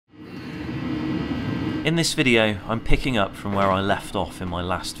In this video, I'm picking up from where I left off in my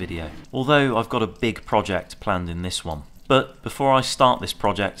last video, although I've got a big project planned in this one. But before I start this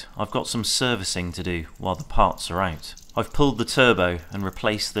project, I've got some servicing to do while the parts are out. I've pulled the turbo and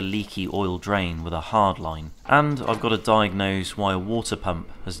replaced the leaky oil drain with a hard line, and I've got to diagnose why a water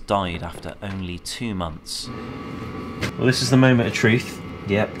pump has died after only 2 months. Well, this is the moment of truth.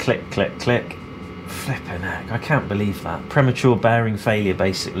 Yep, click, click, click. Flippin' heck, I can't believe that. Premature bearing failure,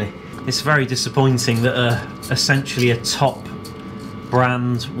 basically. It's very disappointing that essentially a top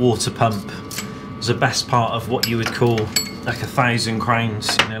brand water pump is the best part of what you would call like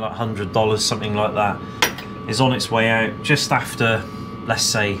 £1,000, you know, like $100, something like that, is on its way out just after, let's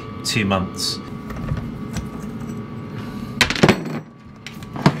say, 2 months.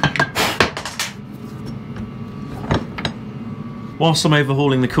 Whilst I'm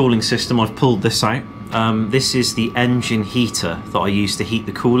overhauling the cooling system, I've pulled this out. This is the engine heater that I use to heat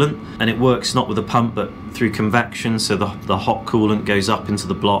the coolant, and it works not with a pump but through convection, so the hot coolant goes up into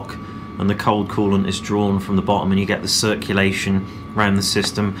the block and the cold coolant is drawn from the bottom, and you get the circulation around the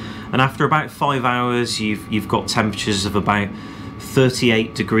system. And after about 5 hours you've got temperatures of about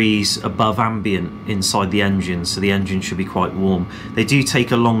 38 degrees above ambient inside the engine, so the engine should be quite warm. They do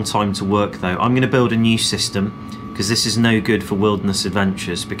take a long time to work though. I'm going to build a new system because this is no good for wilderness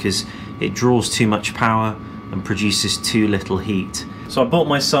adventures because it draws too much power and produces too little heat. So I bought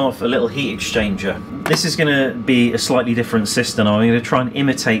myself a little heat exchanger. This is going to be a slightly different system. I'm going to try and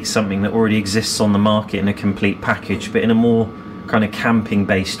imitate something that already exists on the market in a complete package, but in a more kind of camping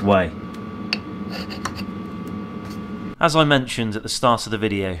based way. As I mentioned at the start of the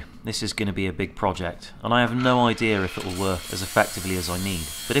video, this is going to be a big project, and I have no idea if it will work as effectively as I need.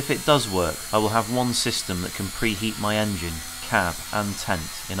 But if it does work, I will have one system that can preheat my engine, cab and tent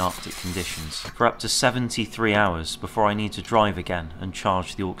in Arctic conditions for up to 73 hours before I need to drive again and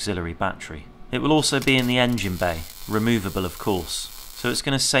charge the auxiliary battery. It will also be in the engine bay, removable of course, so it's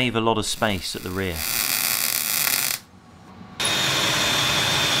going to save a lot of space at the rear.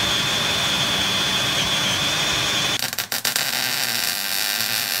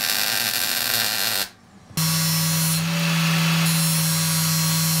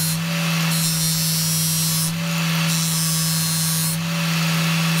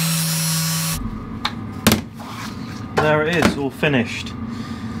 There it is, all finished.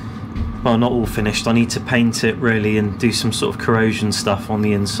 Well, not all finished, I need to paint it really and do some sort of corrosion stuff on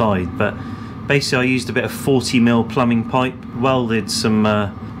the inside, but basically I used a bit of 40mm plumbing pipe, welded some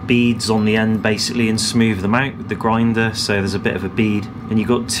beads on the end basically and smoothed them out with the grinder, so there's a bit of a bead, and you've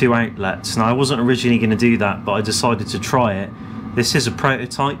got 2 outlets. Now I wasn't originally going to do that, but I decided to try it. This is a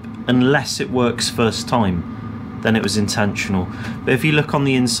prototype. Unless it works first time, then it was intentional. But if you look on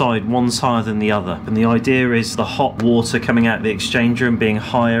the inside, one's higher than the other, and the idea is the hot water coming out of the exchanger and being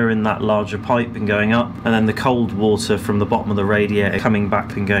higher in that larger pipe and going up, and then the cold water from the bottom of the radiator coming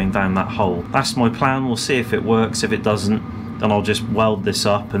back and going down that hole. That's my plan. We'll see if it works. If it doesn't, then I'll just weld this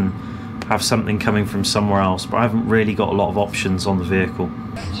up and have something coming from somewhere else, but I haven't really got a lot of options on the vehicle.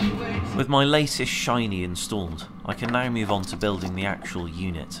 With my latest shiny installed, I can now move on to building the actual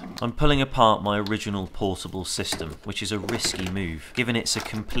unit. I'm pulling apart my original portable system, which is a risky move, given it's a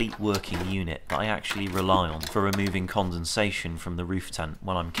complete working unit that I actually rely on for removing condensation from the roof tent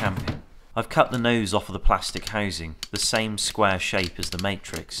when I'm camping. I've cut the nose off of the plastic housing, the same square shape as the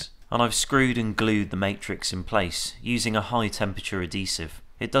matrix, and I've screwed and glued the matrix in place using a high temperature adhesive.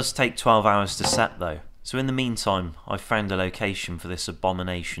 It does take 12 hours to set though, so in the meantime I've found a location for this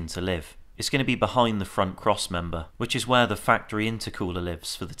abomination to live. It's going to be behind the front cross member, which is where the factory intercooler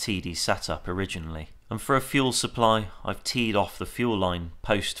lives for the TD setup originally. And for a fuel supply, I've teed off the fuel line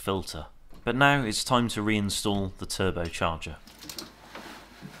post filter. But now it's time to reinstall the turbocharger.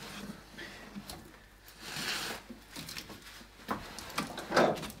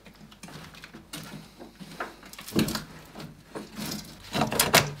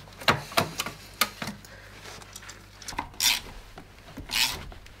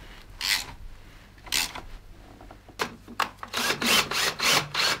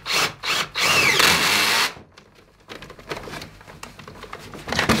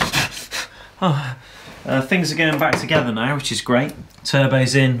 Things are going back together now, which is great.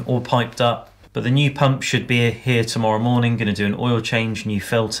 Turbo's in, all piped up. But the new pump should be here tomorrow morning. Going to do an oil change, new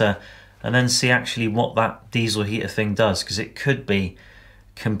filter, and then see actually what that diesel heater thing does, because it could be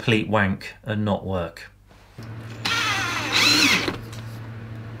complete wank and not work.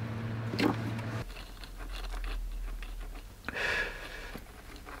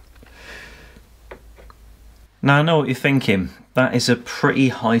 Now I know what you're thinking, that is a pretty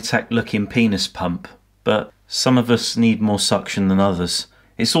high-tech looking penis pump, but some of us need more suction than others.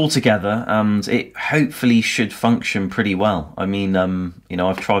 it's all together and it hopefully should function pretty well. I mean, you know,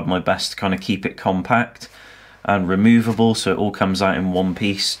 I've tried my best to kind of keep it compact and removable so it all comes out in one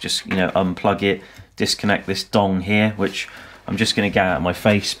piece. Just, you know, unplug it, disconnect this dong here, which I'm just going to get out of my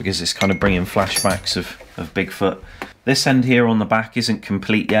face because it's kind of bringing flashbacks of Bigfoot. This end here on the back isn't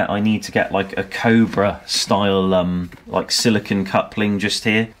complete yet. I need to get like a Cobra style like silicon coupling just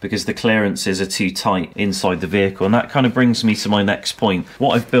here because the clearances are too tight inside the vehicle. And that kind of brings me to my next point.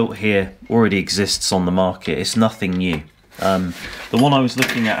 What I've built here already exists on the market. It's nothing new. The one I was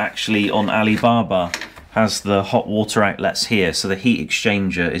looking at actually on Alibaba has the hot water outlets here, so the heat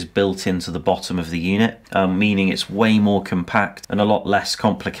exchanger is built into the bottom of the unit, meaning it's way more compact and a lot less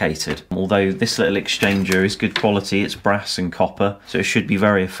complicated. Although this little exchanger is good quality, it's brass and copper, so it should be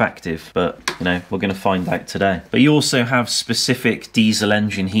very effective, but you know, we're going to find out today. But you also have specific diesel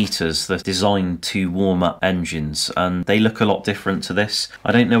engine heaters that are designed to warm up engines, and they look a lot different to this.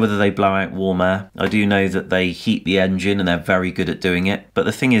 I don't know whether they blow out warm air. I do know that they heat the engine and they're very good at doing it, but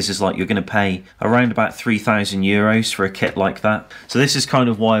the thing is like you're going to pay around about €3,000 for a kit like that. So this is kind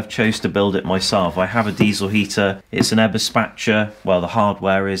of why I've chose to build it myself. I have a diesel heater, it's an Eberspatcher, well the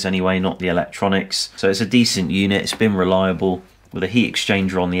hardware is anyway, not the electronics. So it's a decent unit, it's been reliable, with a heat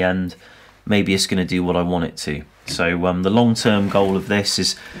exchanger on the end. Maybe it's going to do what I want it to. So the long-term goal of this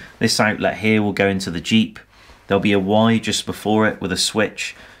is this outlet here will go into the Jeep. There'll be a Y just before it with a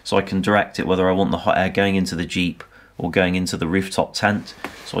switch, so I can direct it whether I want the hot air going into the Jeep or going into the rooftop tent,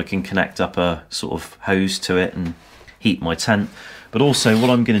 so I can connect up a sort of hose to it and heat my tent. But also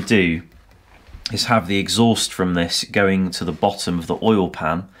what I'm going to do is have the exhaust from this going to the bottom of the oil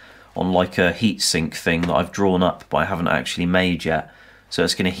pan on like a heat sink thing that I've drawn up but I haven't actually made yet. So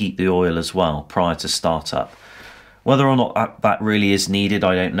it's going to heat the oil as well prior to startup. Whether or not that really is needed,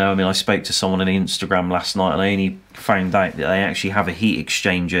 I don't know. I mean, I spoke to someone on Instagram last night and I only found out that they actually have a heat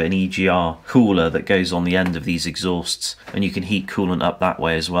exchanger, an EGR cooler that goes on the end of these exhausts, and you can heat coolant up that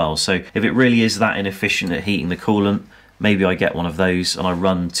way as well. So if it really is that inefficient at heating the coolant, maybe I get one of those and I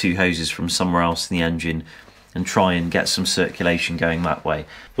run 2 hoses from somewhere else in the engine and try and get some circulation going that way.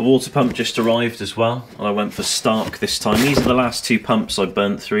 The water pump just arrived as well, and I went for Stark this time. These are the last 2 pumps I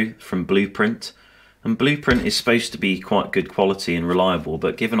burnt through from Blueprint. And Blueprint is supposed to be quite good quality and reliable,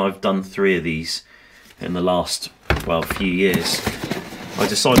 but given I've done 3 of these in the last, well, few years, I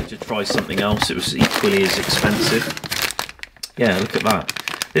decided to try something else. It was equally as expensive. Yeah, look at that.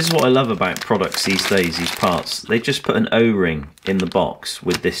 This is what I love about products these days, these parts. They just put an O-ring in the box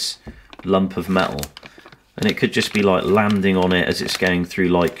with this lump of metal, and it could just be like landing on it as it's going through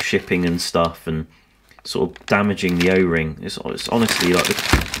like shipping and stuff and sort of damaging the O-ring. It's honestly like,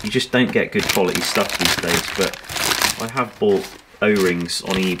 you just don't get good quality stuff these days. But I have bought O-rings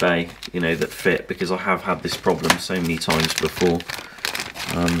on eBay, you know, that fit, because I have had this problem so many times before.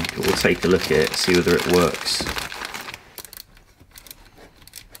 But we'll take a look at it, see whether it works.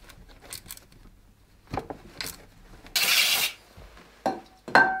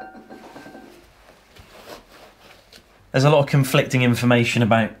 There's a lot of conflicting information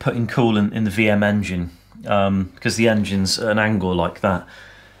about putting coolant in the VM engine because the engine's at an angle like that.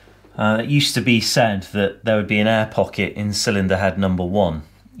 It used to be said that there would be an air pocket in cylinder head number 1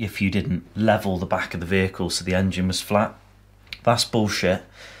 if you didn't level the back of the vehicle so the engine was flat. That's bullshit.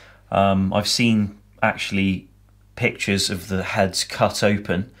 I've seen actually pictures of the heads cut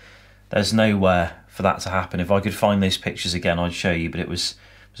open. There's nowhere for that to happen. If I could find those pictures again, I'd show you, but it was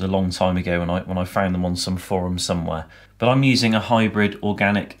a long time ago when I found them on some forum somewhere. But I'm using a hybrid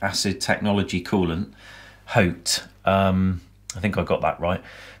organic acid technology coolant, HOTE. I think I got that right.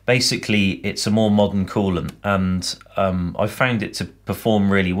 Basically, it's a more modern coolant, and I found it to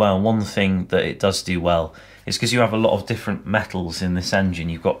perform really well. One thing that it does do well is because you have a lot of different metals in this engine.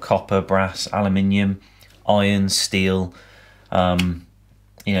 You've got copper, brass, aluminium, iron, steel,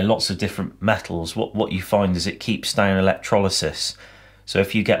 you know, lots of different metals. What you find is it keeps down electrolysis. So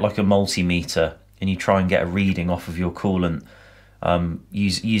if you get like a multimeter and you try and get a reading off of your coolant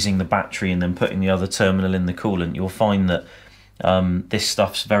using the battery and then putting the other terminal in the coolant, you'll find that this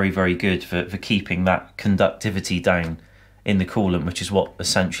stuff's very, very good for keeping that conductivity down in the coolant, which is what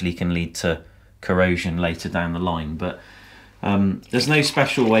essentially can lead to corrosion later down the line. But there's no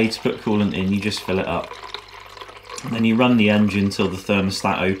special way to put coolant in, you just fill it up. And then you run the engine till the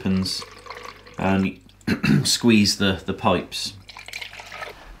thermostat opens and you squeeze the pipes.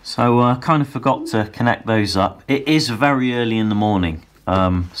 So I kind of forgot to connect those up. It is very early in the morning,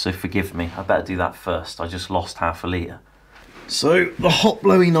 so forgive me. I better do that first. I just lost half a litre. So the Hot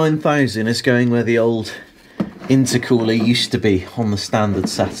Blowy 9000 is going where the old intercooler used to be on the standard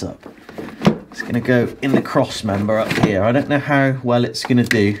setup. It's It's going to go in the cross member up here. I don't know how well it's going to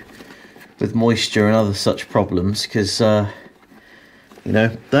do with moisture and other such problems, because you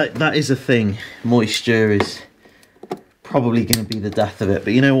know, that is a thing. Moisture is probably going to be the death of it.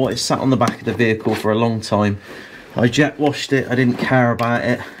 But you know what, it's sat on the back of the vehicle for a long time. I jet washed it, I didn't care about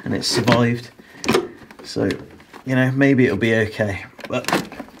it, and it survived. So, you know, maybe it'll be okay. But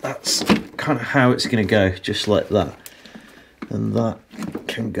that's kind of how it's going to go, just like that. And that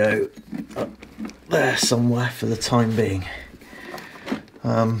can go up there somewhere for the time being.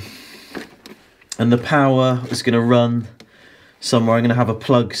 And the power is going to run somewhere. I'm going to have a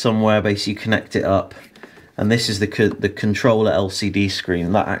plug somewhere, basically connect it up. And this is the controller LCD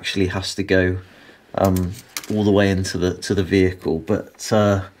screen. That actually has to go all the way into the vehicle. But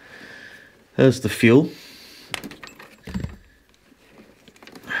there's the fuel.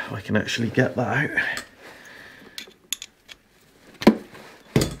 If I can actually get that out.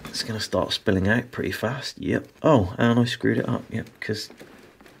 It's going to start spilling out pretty fast. Yep. Oh, and I screwed it up. Yep, because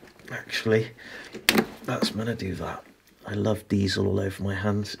actually that's meant to do that. I love diesel all over my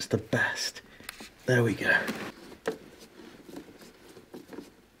hands. It's the best. There we go.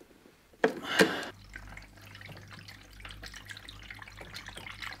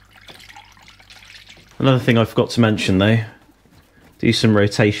 Another thing I forgot to mention though, do some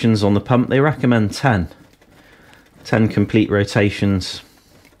rotations on the pump. They recommend 10 complete rotations.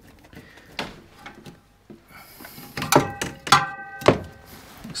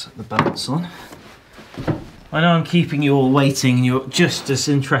 Set the belts on. I know I'm keeping you all waiting and you're just as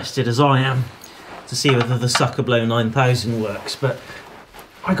interested as I am to see whether the sucker blow 9000 works, but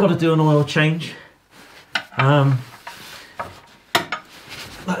I got to do an oil change. That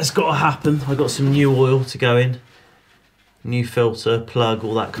has got to happen. I got some new oil to go in, new filter, plug,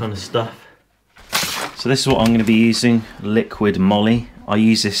 all that kind of stuff. So this is what I'm going to be using, liquid moly. I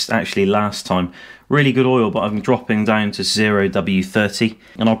used this actually last time. Really good oil, but I'm dropping down to 0W30,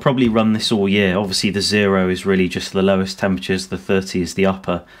 and I'll probably run this all year. Obviously the 0 is really just the lowest temperatures, the 30 is the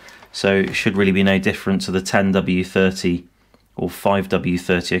upper, so it should really be no different to the 10W30 or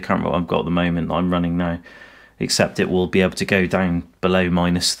 5W30, I can't remember what I've got at the moment that I'm running now, except it will be able to go down below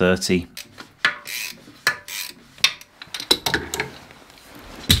 -30.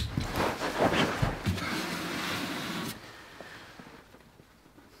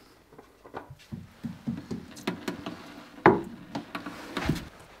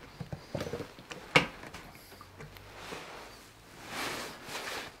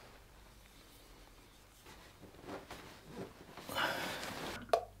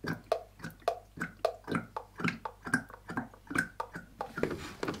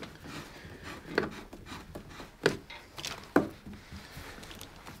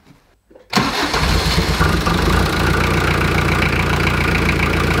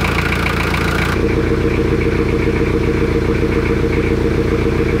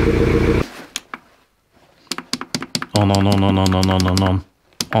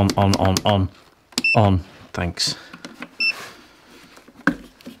 On. Thanks.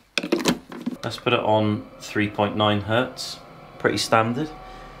 Let's put it on 3.9 Hertz. Pretty standard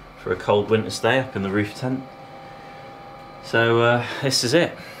for a cold winter's day up in the roof tent. So this is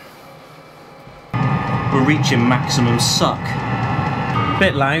it. We're reaching maximum suck.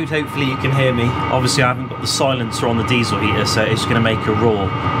 Bit loud, hopefully you can hear me. Obviously I haven't got the silencer on the diesel heater, so it's going to make a roar.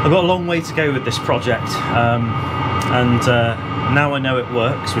 I've got a long way to go with this project, and now I know it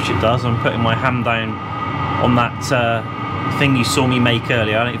works, which it does. I'm putting my hand down on that thing you saw me make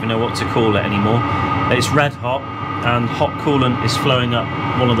earlier. I don't even know what to call it anymore. It's red hot, and hot coolant is flowing up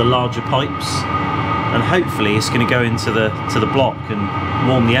one of the larger pipes, and hopefully it's going to go into the block and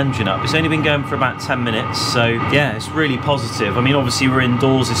warm the engine up. It's only been going for about 10 minutes, so yeah, it's really positive. I mean, obviously we're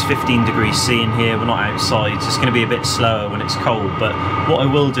indoors, it's 15 degrees C in here, we're not outside, so it's going to be a bit slower when it's cold. But what I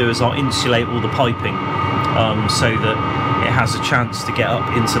will do is I'll insulate all the piping so that it has a chance to get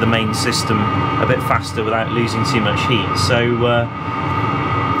up into the main system a bit faster without losing too much heat. So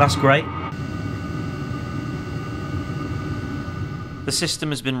that's great. The system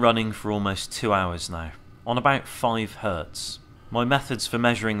has been running for almost 2 hours now, on about 5 Hertz. My methods for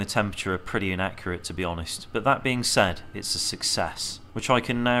measuring the temperature are pretty inaccurate, to be honest, but that being said, it's a success, which I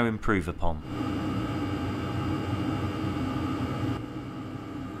can now improve upon.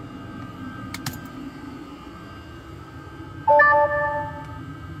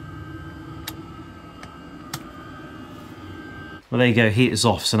 Well, there you go, heater's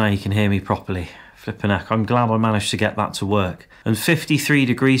off, so now you can hear me properly. Flipping heck, I'm glad I managed to get that to work. And 53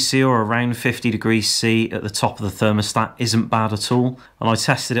 degrees C or around 50 degrees C at the top of the thermostat isn't bad at all. And I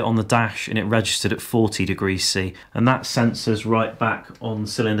tested it on the dash and it registered at 40 degrees C. And that sensor's right back on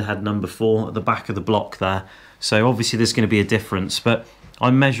cylinder head number 4 at the back of the block there. So obviously there's going to be a difference, but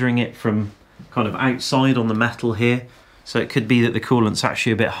I'm measuring it from kind of outside on the metal here. So it could be that the coolant's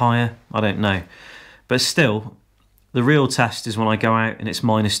actually a bit higher, I don't know. But still, the real test is when I go out and it's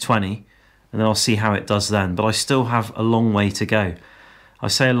minus 20. And then I'll see how it does then. But I still have a long way to go. I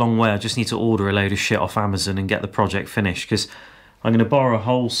say a long way, I just need to order a load of shit off Amazon and get the project finished, because I'm going to borrow a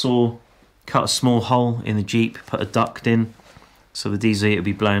hole saw, cut a small hole in the Jeep, put a duct in, so the diesel heater will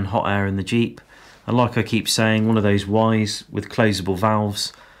be blowing hot air in the Jeep. And like I keep saying, one of those Ys with closable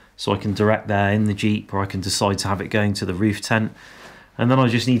valves, so I can direct air in the Jeep, or I can decide to have it going to the roof tent. And then I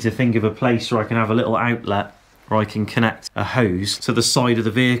just need to think of a place where I can have a little outlet where I can connect a hose to the side of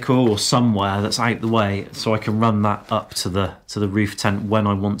the vehicle or somewhere that's out the way, so I can run that up to the roof tent when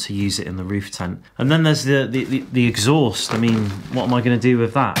I want to use it in the roof tent. And then there's the exhaust. I mean, what am I going to do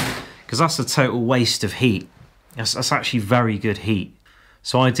with that? Because that's a total waste of heat. That's actually very good heat.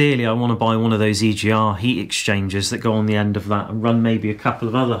 So ideally I want to buy one of those EGR heat exchangers that go on the end of that and run maybe a couple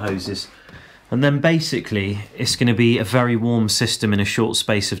of other hoses. And then basically it's going to be a very warm system in a short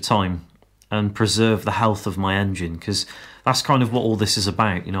space of time, and preserve the health of my engine, because that's kind of what all this is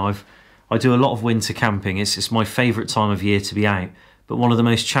about. You know, I do a lot of winter camping. It's my favourite time of year to be out, but one of the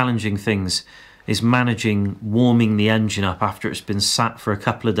most challenging things is managing warming the engine up after it's been sat for a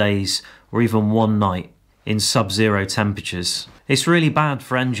couple of days or even one night in sub-zero temperatures. It's really bad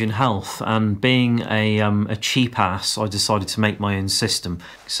for engine health, and being a cheap ass, I decided to make my own system.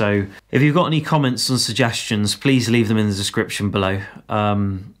 So if you've got any comments and suggestions, please leave them in the description below.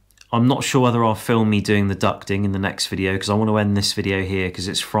 I'm not sure whether I'll film me doing the ducting in the next video, because I want to end this video here because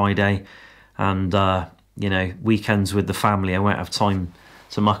it's Friday and you know, weekends with the family. I won't have time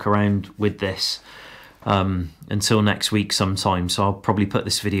to muck around with this until next week sometime, so I'll probably put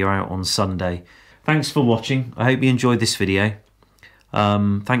this video out on Sunday. Thanks for watching. I hope you enjoyed this video.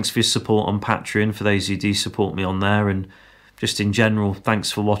 Thanks for your support on Patreon, for those who do support me on there, and just in general,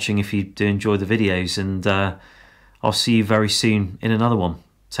 thanks for watching if you do enjoy the videos, and I'll see you very soon in another one.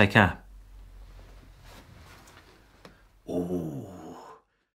 Take care.